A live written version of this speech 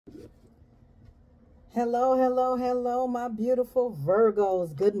Hello, hello, hello, my beautiful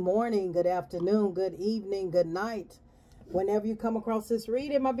Virgos. Good morning, good afternoon, good evening, good night. Whenever you come across this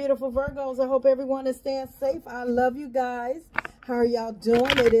reading, my beautiful Virgos, I hope everyone is staying safe. I love you guys. How are y'all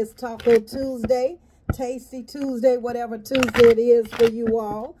doing? It is Taco Tuesday, Tasty Tuesday, whatever Tuesday it is for you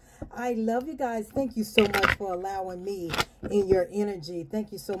all. I love you guys. Thank you so much for allowing me in your energy.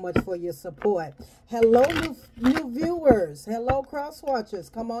 Thank you so much for your support. Hello, new viewers. Hello, cross watchers.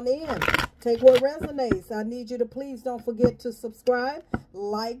 Come on in. Take what resonates. I need you to please don't forget to subscribe,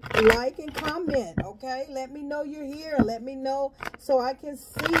 like, and comment, okay? Let me know you're here. Let me know so I can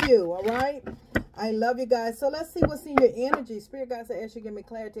see you, all right? I love you guys. So let's see what's in your energy. Spirit guides, I ask you to give me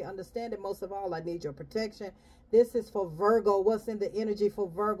clarity, understanding. Most of all, I need your protection. This is for Virgo. What's in the energy for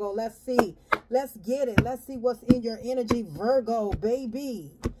Virgo? Let's see. Let's get it. Let's see what's in your energy, Virgo,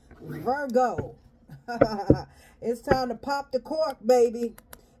 baby. Virgo. It's time to pop the cork, baby.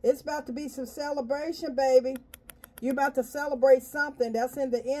 It's about to be some celebration, baby. You're about to celebrate something that's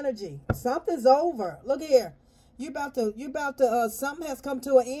in the energy. Something's over. Look here. Something has come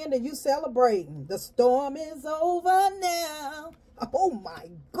to an end and you celebrating. The storm is over now. Oh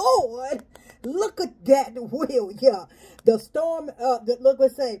my God. Look at that wheel. Yeah. The storm, look,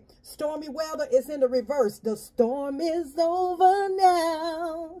 let's say, stormy weather is in the reverse. The storm is over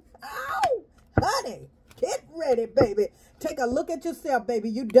now. Ow, honey. Get ready, baby. Take a look at yourself, baby.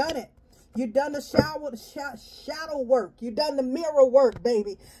 You done it. You done the shadow work. You done the mirror work,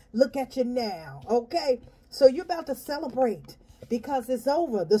 baby. Look at you now, okay? So you're about to celebrate because it's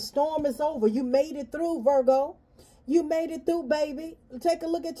over. The storm is over. You made it through, Virgo. You made it through, baby. Take a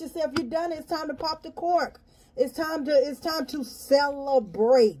look at yourself. You done it. It's time to pop the cork. It's time to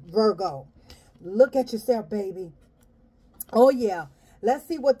celebrate, Virgo. Look at yourself, baby. Oh, yeah. Let's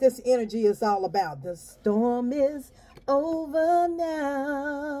see what this energy is all about. The storm is over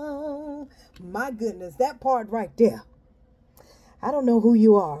now. My goodness, that part right there. I don't know who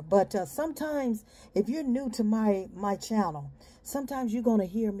you are, but sometimes if you're new to my channel, sometimes you're going to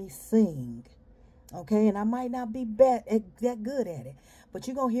hear me sing. Okay, and I might not be that good at it, but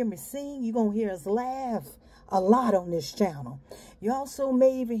you're going to hear me sing. You're going to hear us laugh a lot on this channel. You also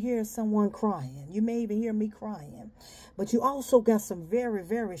may even hear someone crying. You may even hear me crying. But you also got some very,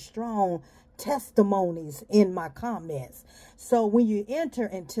 very strong testimonies in my comments. So when you enter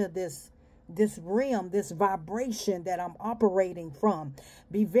into this realm, this vibration that I'm operating from,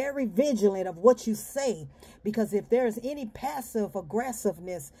 be very vigilant of what you say, because if there's any passive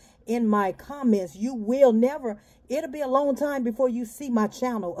aggressiveness in my comments, you will never, it'll be a long time before you see my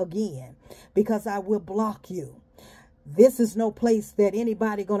channel again, because I will block you. This is no place that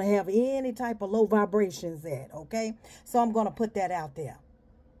anybody going to have any type of low vibrations at, okay? So I'm going to put that out there.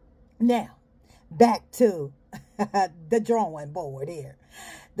 Now, back to the drawing board here.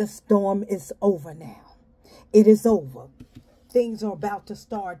 The storm is over now. It is over. Things are about to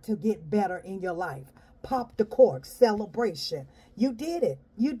start to get better in your life. Pop the cork. Celebration. You did it.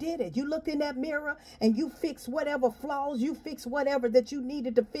 You did it. You looked in that mirror and you fixed whatever flaws. You fixed whatever that you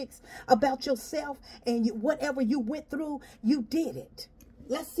needed to fix about yourself. And whatever you went through, you did it.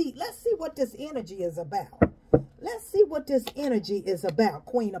 Let's see what this energy is about. Let's see what this energy is about,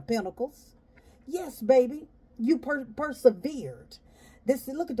 Queen of Pentacles. Yes, baby. You persevered.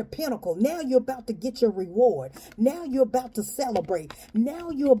 Look at the pinnacle. Now you're about to get your reward. Now you're about to celebrate. Now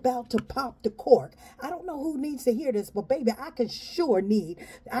you're about to pop the cork. I don't know who needs to hear this, but baby, I can sure need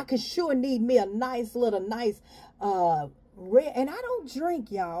me a nice red. And I don't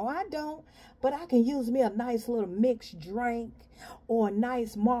drink, y'all. I don't. But I can use me a nice little mixed drink, or a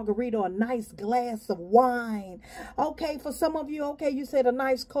nice margarita, or a nice glass of wine. Okay, for some of you, okay, you said a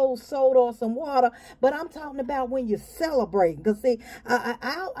nice cold soda or some water, but I'm talking about when you celebrate. Because see,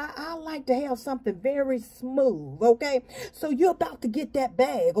 I like to have something very smooth, okay? So you're about to get that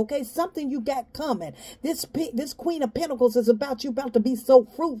bag, okay? Something you got coming. This Queen of Pentacles is about to be so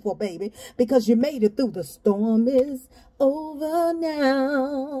fruitful, baby, because you made it through. The storm is over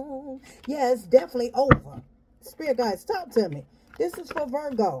now. Yeah, it's definitely over. Spirit guides, talk to me. This is for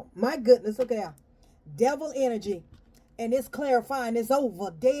Virgo. My goodness, look at that. Devil energy. And it's clarifying. It's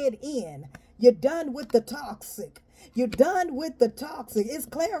over. Dead end. You're done with the toxic. You're done with the toxic. It's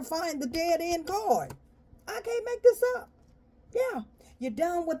clarifying the dead end card. I can't make this up. Yeah. You're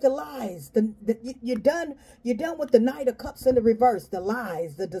done with the lies. You're done with the Knight of Cups in the reverse. The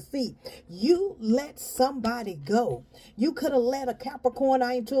lies, the deceit. You let somebody go. You could have let a Capricorn,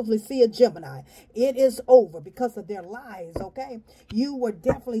 I intuitively see a Gemini. It is over because of their lies, okay? You were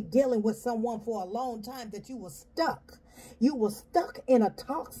definitely dealing with someone for a long time that you were stuck. You were stuck in a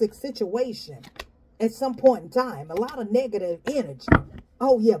toxic situation at some point in time. A lot of negative energy.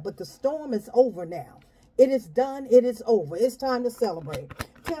 Oh, yeah, but the storm is over now. It is done. It is over. It's time to celebrate.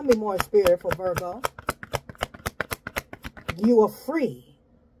 Tell me more, Spirit, for Virgo. You are free.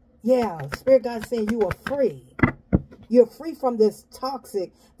 Yeah, Spirit God saying you are free. You're free from this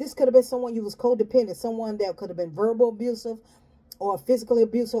toxic. This could have been someone you was codependent, someone that could have been verbal abusive or physically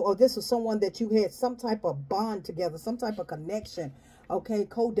abusive, or this was someone that you had some type of bond together, some type of connection, okay,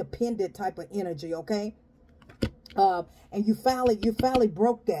 codependent type of energy, okay? And you finally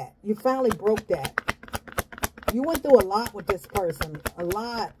broke that. You finally broke that. You went through a lot with this person, a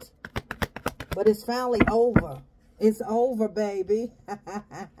lot, but it's finally over. It's over, baby.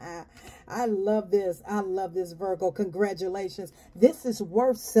 I love this. I love this, Virgo. Congratulations. This is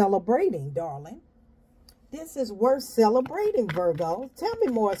worth celebrating, darling. This is worth celebrating, Virgo. Tell me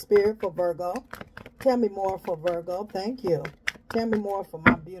more, Spirit, for Virgo. Tell me more for Virgo. Thank you. Tell me more for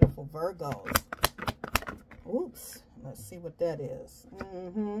my beautiful Virgos. Oops. Let's see what that is.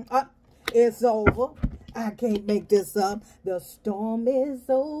 It's over. I can't make this up. The storm is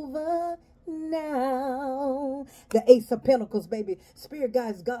over now. The Ace of Pentacles, baby. Spirit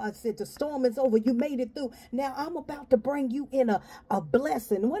guys, God said the storm is over. You made it through. Now I'm about to bring you in a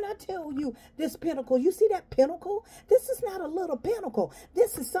blessing. When I tell you this pentacle, you see that pentacle? This is not a little pentacle.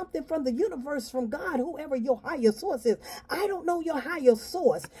 This is something from the universe, from God, whoever your higher source is. I don't know your higher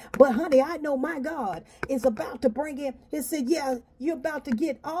source, but honey, I know my God is about to bring in. It said, yeah, you're about to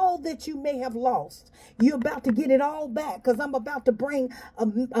get all that you may have lost. You're about to get it all back, because I'm about to bring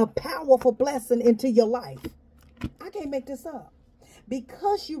a powerful blessing into your life. I can't make this up.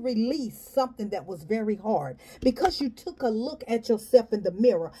 Because you released something that was very hard, because you took a look at yourself in the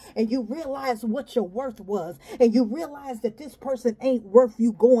mirror and you realized what your worth was, and you realized that this person ain't worth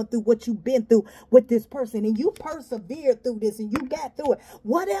you going through what you've been through with this person, and you persevered through this and you got through it.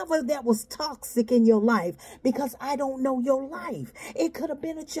 Whatever that was toxic in your life, because I don't know your life. It could have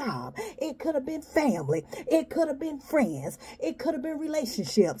been a job. It could have been family. It could have been friends. It could have been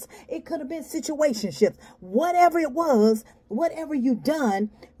relationships. It could have been situationships. Whatever it was, whatever you done,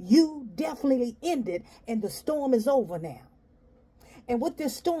 you definitely ended, and the storm is over now. And with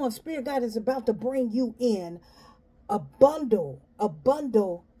this storm, Spirit God is about to bring you in a bundle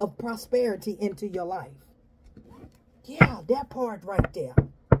of prosperity into your life. Yeah, that part right there.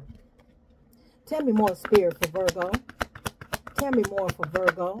 Tell me more, Spirit, for Virgo. Tell me more for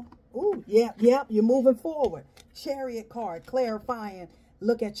Virgo. Ooh, yep, you're moving forward. Chariot card, clarifying.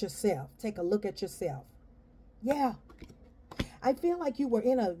 Look at yourself. Take a look at yourself. Yeah. I feel like you were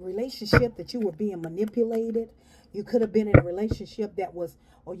in a relationship that you were being manipulated. You could have been in a relationship that was,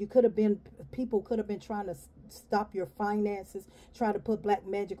 or you could have been, people could have been trying to stop your finances, trying to put black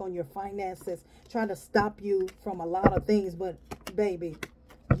magic on your finances, trying to stop you from a lot of things. But baby,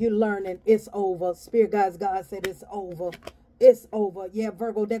 you're learning. It's over. Spirit guys, God said it's over. It's over. Yeah,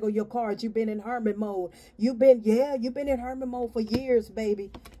 Virgo, there go your cards. You've been in hermit mode. You've been in hermit mode for years,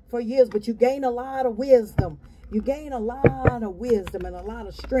 baby. For years, but you gain a lot of wisdom. You gain a lot of wisdom and a lot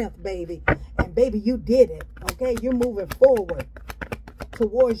of strength, baby. And baby, you did it. Okay, you're moving forward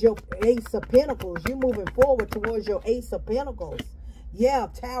towards your Ace of Pentacles. You're moving forward towards your Ace of Pentacles. Yeah,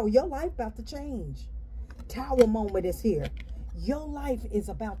 Tower, your life about to change. Tower moment is here. Your life is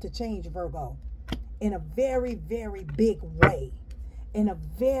about to change, Virgo, in a very, very big way. In a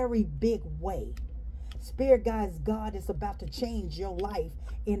very big way. Spirit guys, God is about to change your life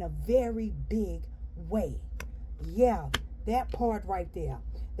in a very big way. Yeah, that part right there.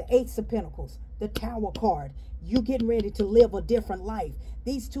 The Ace of Pentacles, the Tower card. You getting ready to live a different life.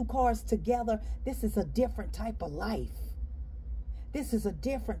 These two cards together, this is a different type of life. This is a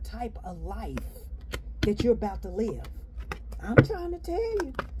different type of life that you're about to live. I'm trying to tell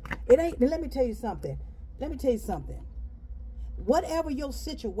you. It ain't, let me tell you something. Let me tell you something. Whatever your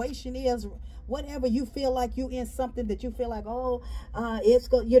situation is, whatever you feel like you in something that you feel like, oh, it's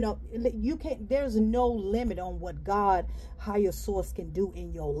go, you know, you can't, there's no limit on what God, higher source, can do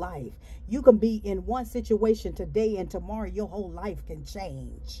in your life. You can be in one situation today and tomorrow your whole life can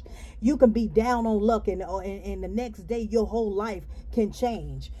change. You can be down on luck and the next day your whole life can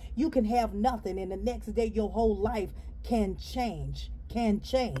change. You can have nothing and the next day your whole life can change.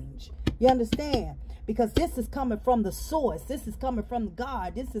 You understand? Because this is coming from the source. This is coming from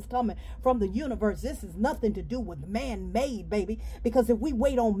God. This is coming from the universe. This is nothing to do with man-made, baby. Because if we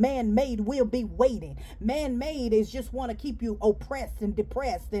wait on man-made, we'll be waiting. Man-made is just want to keep you oppressed and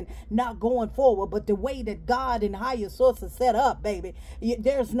depressed and not going forward. But the way that God and higher source is set up, baby,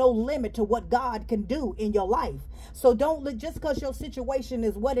 there's no limit to what God can do in your life. So don't, just because your situation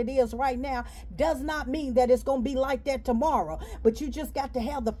is what it is right now, does not mean that it's going to be like that tomorrow. But you just got to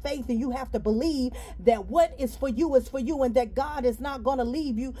have the faith and you have to believe that what is for you is for you, and that God is not going to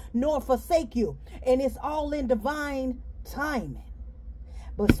leave you nor forsake you. And it's all in divine timing.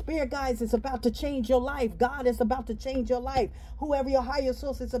 But Spirit, guys, is about to change your life. God is about to change your life. Whoever your higher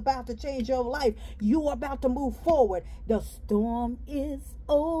source is about to change your life. You are about to move forward. The storm is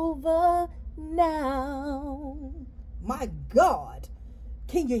over now. My God.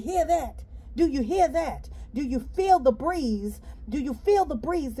 Can you hear that? Do you hear that? Do you feel the breeze? Do you feel the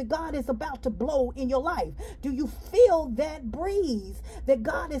breeze that God is about to blow in your life? Do you feel that breeze that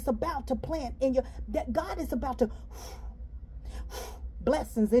God is about to plant in your, that God is about to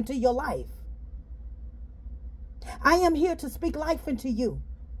blessings into your life? I am here to speak life into you,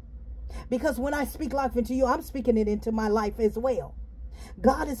 because when I speak life into you, I'm speaking it into my life as well.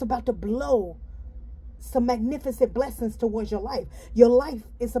 God is about to blow some magnificent blessings towards your life. Your life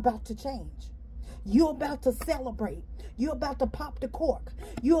is about to change. You're about to celebrate. You're about to pop the cork.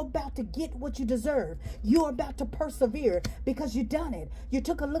 You're about to get what you deserve. You're about to persevere because you've done it. You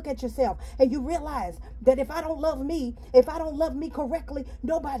took a look at yourself and you realize that if I don't love me correctly,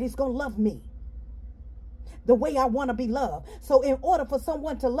 nobody's going to love me the way I want to be loved. So in order for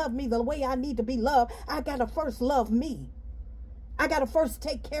someone to love me the way I need to be loved, I got to first love me. I got to first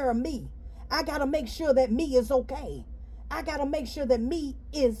take care of me. I got to make sure that me is okay. I got to make sure that me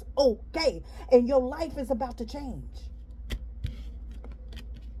is okay. And your life is about to change.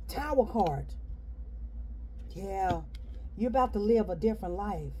 Tower card. Yeah. You're about to live a different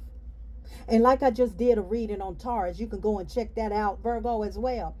life. And like I just did a reading on Taurus, you can go and check that out, Virgo, as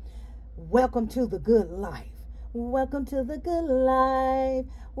well. Welcome to the good life. Welcome to the good life.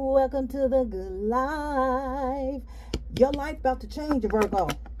 Welcome to the good life. Your life about to change, Virgo.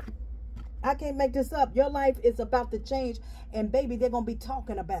 I can't make this up. Your life is about to change. And baby, they're going to be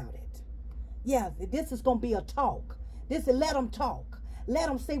talking about it. Yeah, this is going to be a talk. Let them talk. Let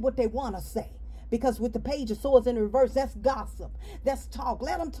them say what they want to say. Because with the Page of Swords in reverse, that's gossip. That's talk.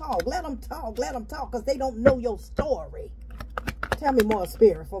 Let them talk. Let them talk. Let them talk, because they don't know your story. Tell me more,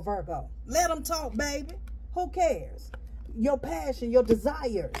 Spirit, for Virgo. Let them talk, baby. Who cares? Your passion, your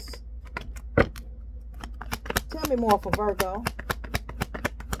desires. Tell me more for Virgo.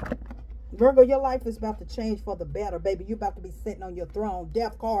 Virgo, your life is about to change for the better, baby. You're about to be sitting on your throne.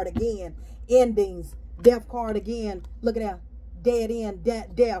 Death card again. Endings. Death card again. Look at that. Dead end.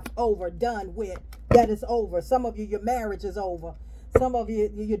 Death. Over. Done with. That is over. Some of you, your marriage is over. Some of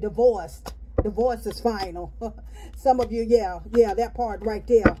you, you're divorced. Divorce is final. Some of you, yeah, that part right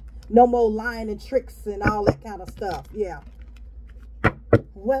there. No more lying and tricks and all that kind of stuff. Yeah.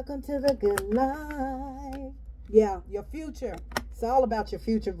 Welcome to the good life. Yeah, your future. It's all about your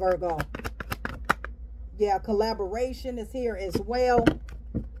future, Virgo. Yeah, collaboration is here as well.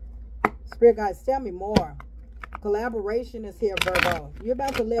 Spirit guides, tell me more. Collaboration is here, Virgo. You're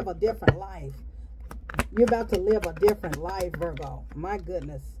about to live a different life. You're about to live a different life, Virgo. My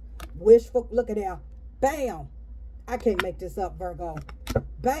goodness. Wishful, look at that. Bam. I can't make this up, Virgo.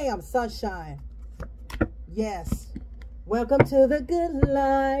 Bam, sunshine. Yes. Welcome to the good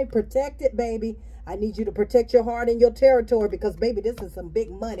life. Protect it, baby. I need you to protect your heart and your territory, because, baby, this is some big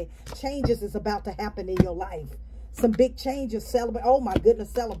money. Changes is about to happen in your life. Some big changes. Celebrate. Oh, my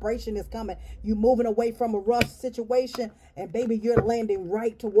goodness. Celebration is coming. You moving away from a rough situation, and, baby, you're landing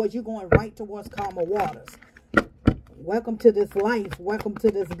right towards, you're going right towards calmer waters. Welcome to this life. Welcome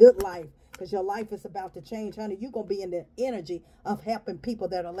to this good life, because your life is about to change, honey. You're going to be in the energy of helping people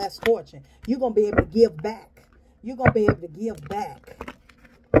that are less fortunate. You're going to be able to give back. You're going to be able to give back.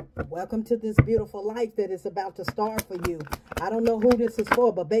 Welcome to this beautiful life that is about to start for you. I don't know who this is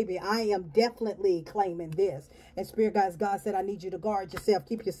for, but baby, I am definitely claiming this. And Spirit guides, God said, I need you to guard yourself.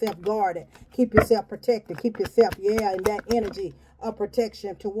 Keep yourself guarded. Keep yourself protected. Keep yourself, yeah, in that energy of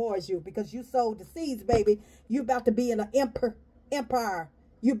protection towards you, because you sowed the seeds, baby. You about to be in an empire.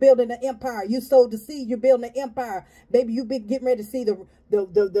 You building an empire. You sowed the seed. You're building an empire, baby. You be getting ready to see the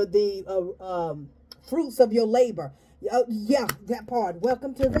fruits of your labor. Yeah, that part.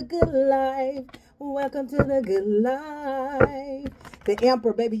 Welcome to the good life. Welcome to the good life. The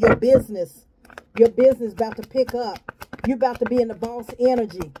Emperor, baby, your business about to pick up. You're about to be in the boss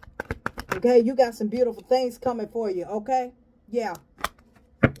energy. Okay, you got some beautiful things coming for you. Okay, yeah.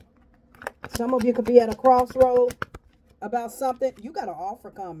 Some of you could be at a crossroad about something. You got an offer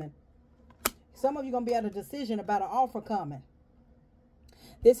coming. Some of you going to be at a decision about an offer coming.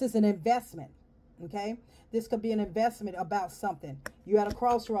 This is an investment. Okay, this could be an investment about something. You're at a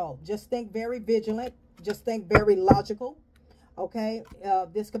crossroad. Just think very vigilant. Just think very logical. Okay,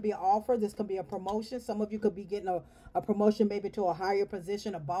 this could be an offer. This could be a promotion. Some of you could be getting a promotion, maybe to a higher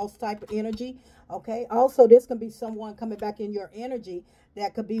position, a boss type of energy. Okay, also this can be someone coming back in your energy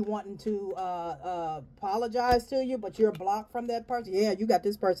that could be wanting to apologize to you, but you're blocked from that person. Yeah, you got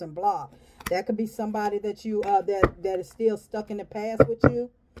this person blocked. That could be somebody that you that is still stuck in the past with you.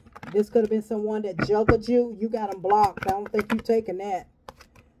 This could have been someone that juggled you. You got them blocked. I don't think you're taking that.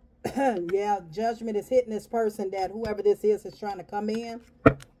 Yeah, judgment is hitting this person, that whoever this is trying to come in.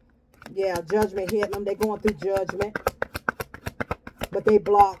 Yeah, judgment hitting them. They're going through judgment, but they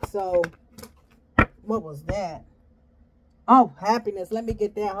blocked. So what was that? Oh, happiness. Let me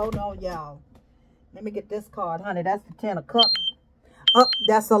get that. Hold on, y'all. Let me get this card, honey. That's the 10 of Cups. Oh,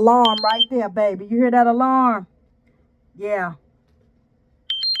 that's alarm right there, baby. You hear that alarm? Yeah.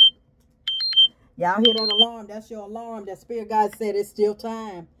 Y'all hear that alarm? That's your alarm. That spirit guide said it's still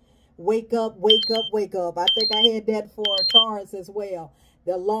time. Wake up, wake up, wake up. I think I had that for Taurus as well.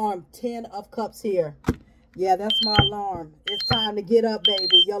 The alarm, 10 of Cups here. Yeah, that's my alarm. It's time to get up,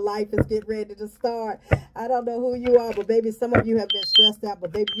 baby. Your life is getting ready to start. I don't know who you are, but baby, some of you have been stressed out,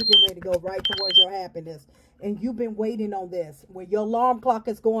 but baby, you get ready to go right towards your happiness. And you've been waiting on this. When your alarm clock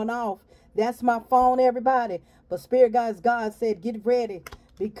is going off, that's my phone, everybody. But Spirit Guides, God said, get ready,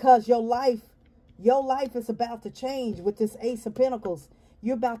 because your life is about to change with this Ace of Pentacles.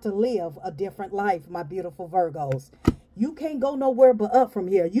 You're about to live a different life, my beautiful Virgos. You can't go nowhere but up from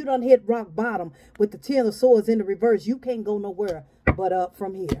here. You done hit rock bottom with the 10 of Swords in the reverse. You can't go nowhere but up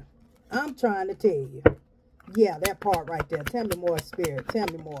from here. I'm trying to tell you. Yeah, that part right there. Tell me more, Spirit. Tell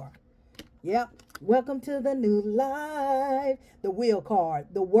me more. Yep. Welcome to the new life. The Wheel card.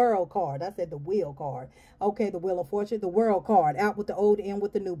 The World card. I said the Wheel card. Okay, the Wheel of Fortune. The World card. Out with the old, in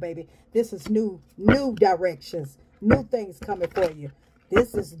with the new, baby. This is new directions. New things coming for you.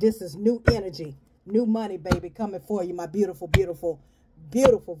 This is new energy. New money, baby, coming for you, my beautiful, beautiful,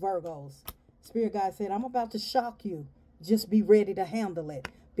 beautiful Virgos. Spirit Guide said, I'm about to shock you. Just be ready to handle it,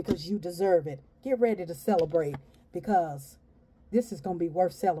 because you deserve it. Get ready to celebrate, because this is going to be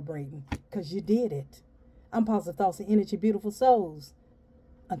worth celebrating, because you did it. I'm Positive Thoughts and Energy, beautiful souls.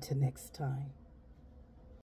 Until next time.